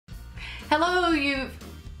Hello,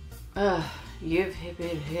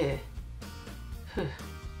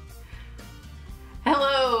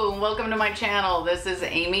 Hello, welcome to my channel. This is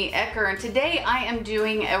Amy Ecker, and today I am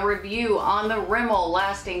doing a review on the Rimmel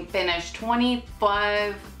Lasting Finish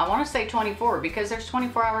 25, I want to say 24 because there's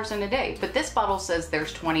 24 hours in a day, but this bottle says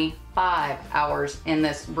there's 25 hours in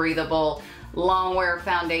this breathable long wear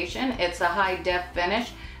foundation. It's a high def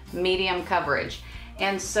finish, medium coverage.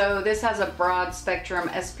 And so this has a broad spectrum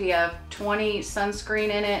SPF 20 sunscreen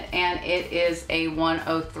in it, and it is a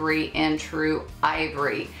 103 in True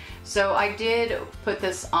Ivory. So I did put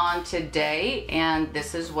this on today, and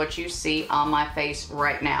this is what you see on my face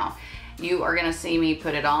right now. You are gonna see me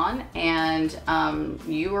put it on, and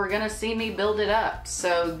you are gonna see me build it up.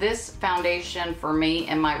 So this foundation for me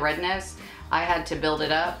and my redness, I had to build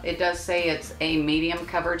it up. It does say it's a medium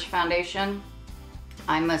coverage foundation.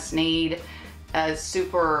 I must need a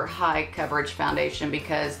super high coverage foundation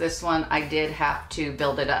because this one I did have to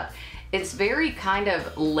build it up. It's very kind of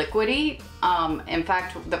liquidy. In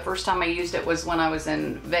fact, the first time I used it was when I was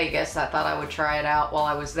in Vegas. I thought I would try it out while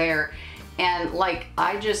I was there, and like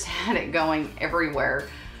I just had it going everywhere.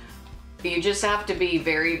 You just have to be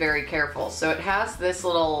very, very careful. So it has this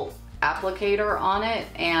little applicator on it,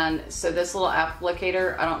 and so this little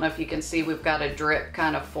applicator, I don't know if you can see, we've got a drip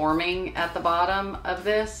kind of forming at the bottom of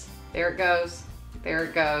this. There it goes. There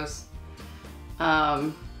it goes.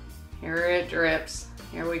 Here it drips.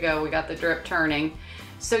 Here we go. We got the drip turning.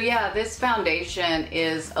 So yeah, this foundation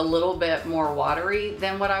is a little bit more watery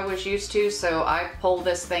than what I was used to. So I pull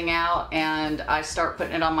this thing out and I start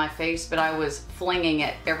putting it on my face, but I was flinging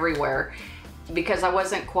it everywhere because I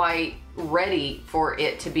wasn't quite ready for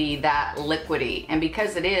it to be that liquidy. And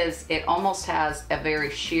because it is, it almost has a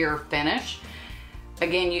very sheer finish.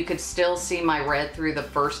 Again, you could still see my red through the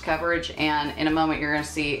first coverage, and in a moment you're gonna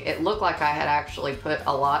see it looked like I had actually put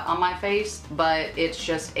a lot on my face, but it's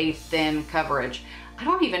just a thin coverage. I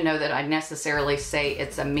don't even know that I'd necessarily say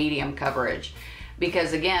it's a medium coverage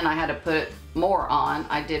because again, I had to put more on.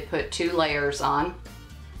 I did put 2 layers on,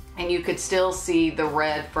 and you could still see the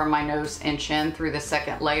red from my nose and chin through the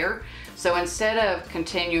second layer. So instead of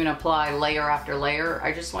continuing to apply layer after layer,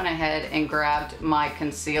 I just went ahead and grabbed my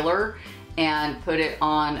concealer and put it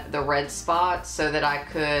on the red spot so that I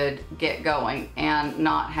could get going and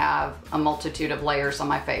not have a multitude of layers on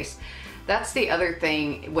my face. That's the other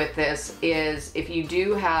thing with this is if you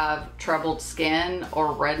do have troubled skin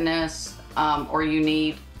or redness, or you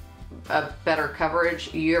need a better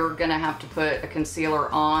coverage, you're gonna have to put a concealer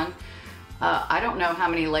on. I don't know how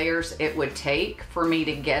many layers it would take for me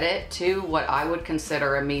to get it to what I would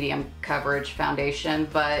consider a medium coverage foundation,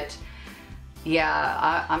 but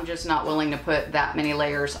yeah, I'm just not willing to put that many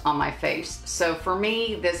layers on my face. So for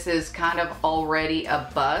me, this is kind of already a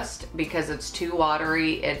bust because it's too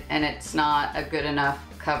watery and it's not a good enough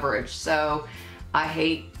coverage. So I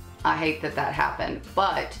hate that happened.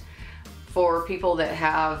 But for people that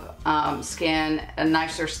have a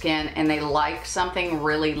nicer skin, and they like something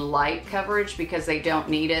really light coverage because they don't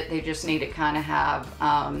need it, they just need to kind of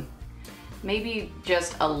have maybe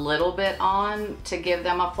just a little bit on to give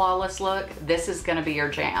them a flawless look, this is gonna be your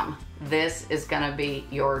jam. This is gonna be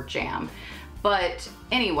your jam. But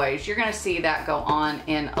anyways, you're gonna see that go on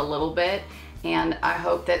in a little bit, and I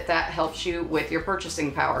hope that that helps you with your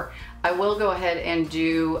purchasing power. I will go ahead and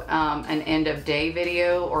do an end of day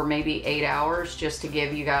video, or maybe 8 hours, just to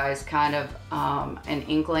give you guys kind of an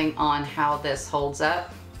inkling on how this holds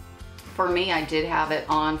up. For me, I did have it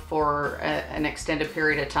on for an extended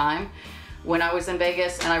period of time when I was in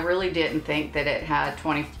Vegas, and I really didn't think that it had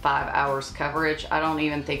 25 hours coverage. I don't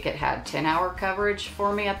even think it had 10-hour coverage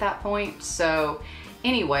for me at that point. So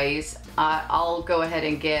anyways, I'll go ahead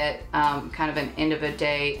and get kind of an end of a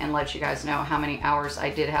day and let you guys know how many hours I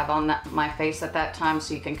did have on my face at that time,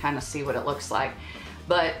 so you can kind of see what it looks like.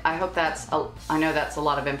 But I hope I know that's a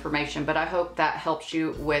lot of information, but I hope that helps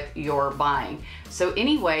you with your buying. So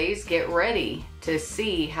anyways, get ready to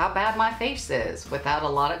see how bad my face is without a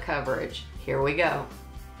lot of coverage. Here we go.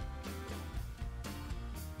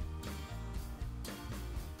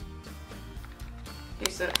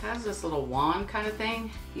 Okay, so it has this little wand kind of thing.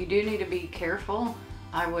 You do need to be careful.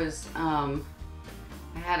 I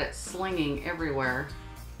had it slinging everywhere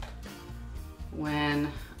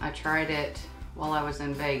when I tried it while I was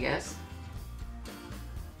in Vegas.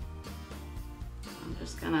 I'm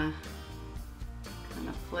just gonna kind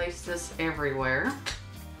of place this everywhere.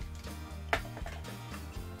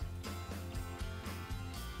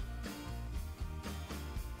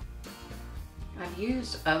 I've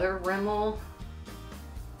used other Rimmel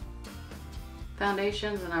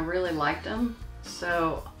foundations and I really liked them,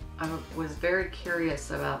 so I was very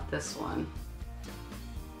curious about this one.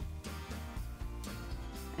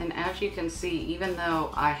 And as you can see, even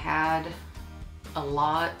though I had a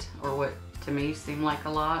lot, or what to me seemed like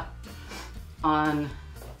a lot, on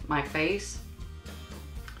my face,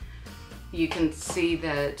 you can see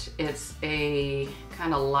that it's a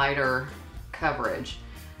kind of lighter coverage.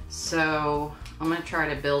 So I'm going to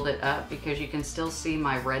try to build it up because you can still see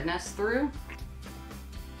my redness through.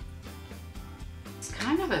 It's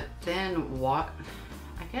kind of a thin,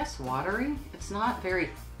 I guess watery. It's not very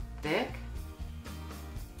thick.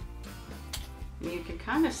 And you can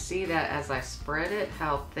kind of see that as I spread it,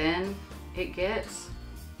 how thin it gets.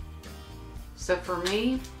 So for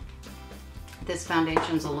me, this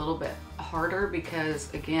foundation's a little bit harder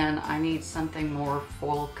because, again, I need something more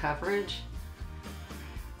full coverage.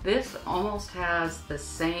 This almost has the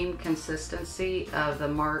same consistency of the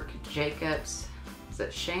Marc Jacobs, is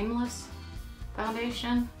it Shameless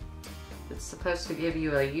foundation? It's supposed to give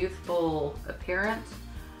you a youthful appearance.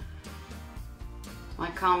 My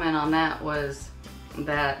comment on that was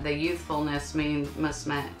that the youthfulness must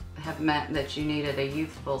have meant that you needed a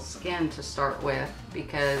youthful skin to start with,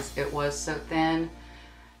 because it was so thin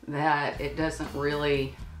that it doesn't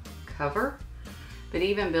really cover. But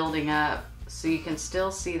even building up, so you can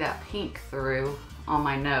still see that pink through on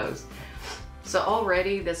my nose. So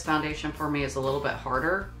already this foundation for me is a little bit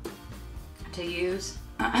harder to use.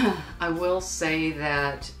 I will say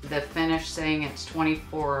that the finish saying it's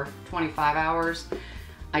 25 hours,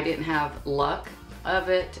 I didn't have luck of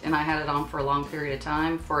it, and I had it on for a long period of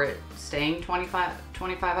time for it staying 25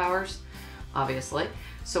 hours, obviously.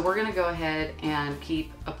 So we're gonna go ahead and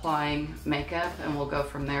keep applying makeup, and we'll go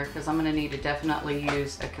from there, because I'm gonna need to definitely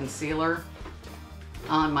use a concealer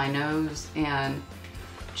on my nose and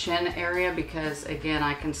chin area, because again,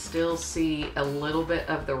 I can still see a little bit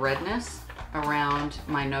of the redness around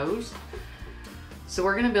my nose. So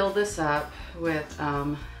we're gonna build this up with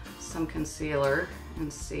some concealer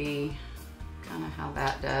and see kind of how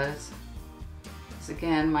that does. Because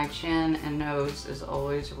again, my chin and nose is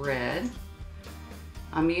always red.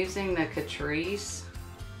 I'm using the Catrice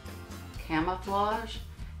Camouflage.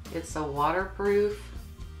 It's a waterproof,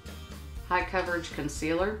 high coverage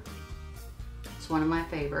concealer. It's one of my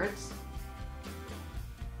favorites.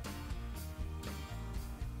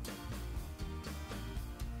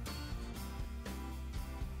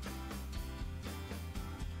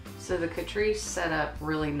 So the Catrice set up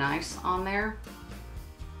really nice on there,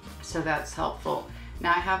 so that's helpful.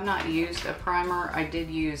 Now I have not used a primer. I did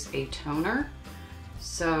use a toner,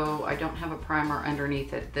 so I don't have a primer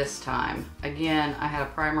underneath it this time. Again, I had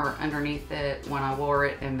a primer underneath it when I wore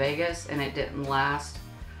it in Vegas, and it didn't last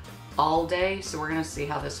all day, so we're gonna see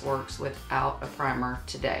how this works without a primer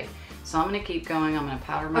today. So I'm gonna keep going. I'm gonna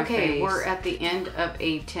powder my face. Okay, we're at the end of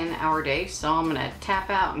a 10-hour day, so I'm gonna tap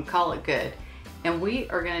out and call it good. And we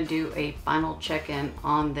are gonna do a final check-in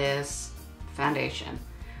on this foundation.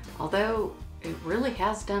 Although it really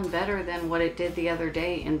has done better than what it did the other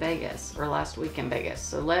day in Vegas, or last week in Vegas.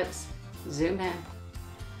 So let's zoom in.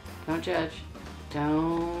 Don't judge,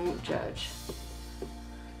 don't judge.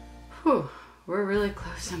 Whew, we're really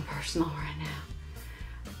close and personal right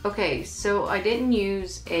now. Okay, so I didn't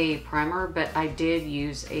use a primer, but I did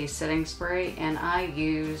use a setting spray, and I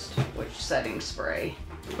used, which setting spray?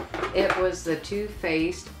 It was the Too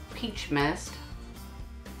Faced Peach Mist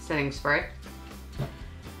setting spray.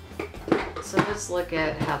 So let's look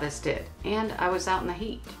at how this did. And I was out in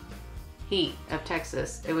the heat of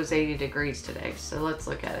Texas. It was 80 degrees today, so let's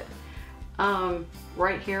look at it.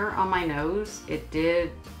 Right here on my nose, it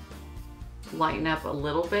did lighten up a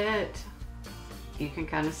little bit. You can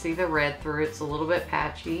kind of see the red through. It's a little bit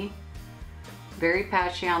patchy. Very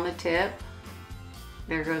patchy on the tip.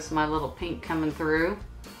 There goes my little pink coming through.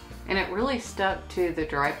 And it really stuck to the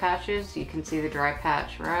dry patches. You can see the dry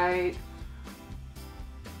patch right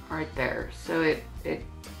there. So it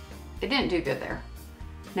didn't do good there.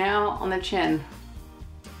 Now on the chin.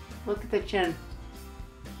 Look at the chin.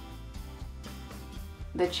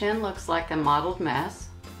 The chin looks like a mottled mess.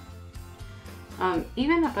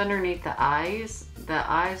 Even up underneath the eyes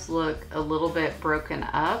look a little bit broken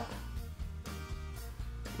up.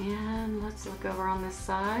 And let's look over on this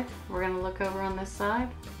side. We're gonna look over on this side.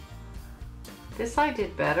 This side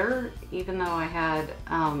did better, even though I had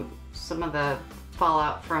some of the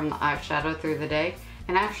fallout from the eyeshadow through the day.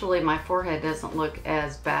 And actually my forehead doesn't look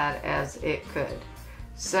as bad as it could.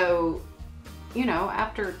 So, you know,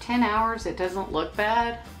 after 10 hours, it doesn't look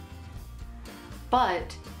bad.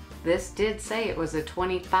 But this did say it was a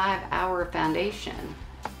 25-hour foundation.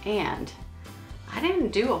 And I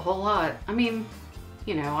didn't do a whole lot. I mean,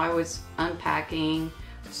 you know, I was unpacking,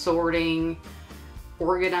 sorting,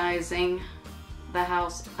 organizing the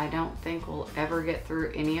house. I don't think we'll ever get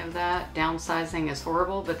through any of that. Downsizing is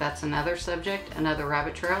horrible, but that's another subject, another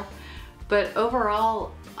rabbit trail. But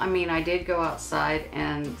overall, I mean, I did go outside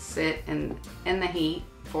and sit in the heat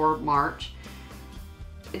for March.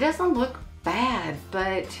 It doesn't look bad,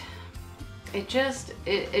 but it's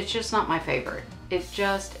just not my favorite. It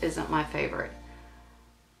just isn't my favorite.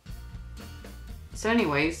 So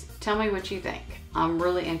anyways, tell me what you think. I'm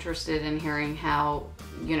really interested in hearing how,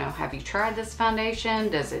 you know, have you tried this foundation?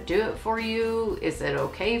 Does it do it for you? Is it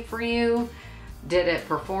okay for you? Did it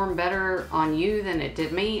perform better on you than it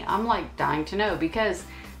did me? I'm like dying to know, because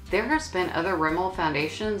there has been other Rimmel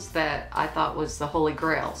foundations that I thought was the holy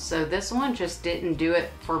grail. So this one just didn't do it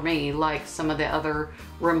for me like some of the other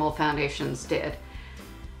Rimmel foundations did.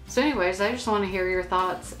 So anyways, I just want to hear your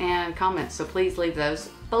thoughts and comments, so please leave those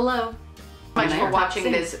below. Thanks for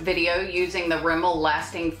watching this video using the Rimmel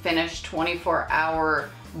Lasting Finish 24-Hour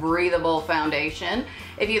Breathable Foundation.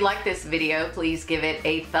 If you like this video, please give it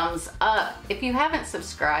a thumbs up. If you haven't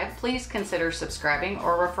subscribed, please consider subscribing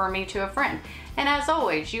or refer me to a friend. And as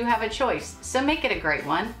always, you have a choice, so make it a great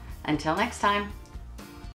one. Until next time.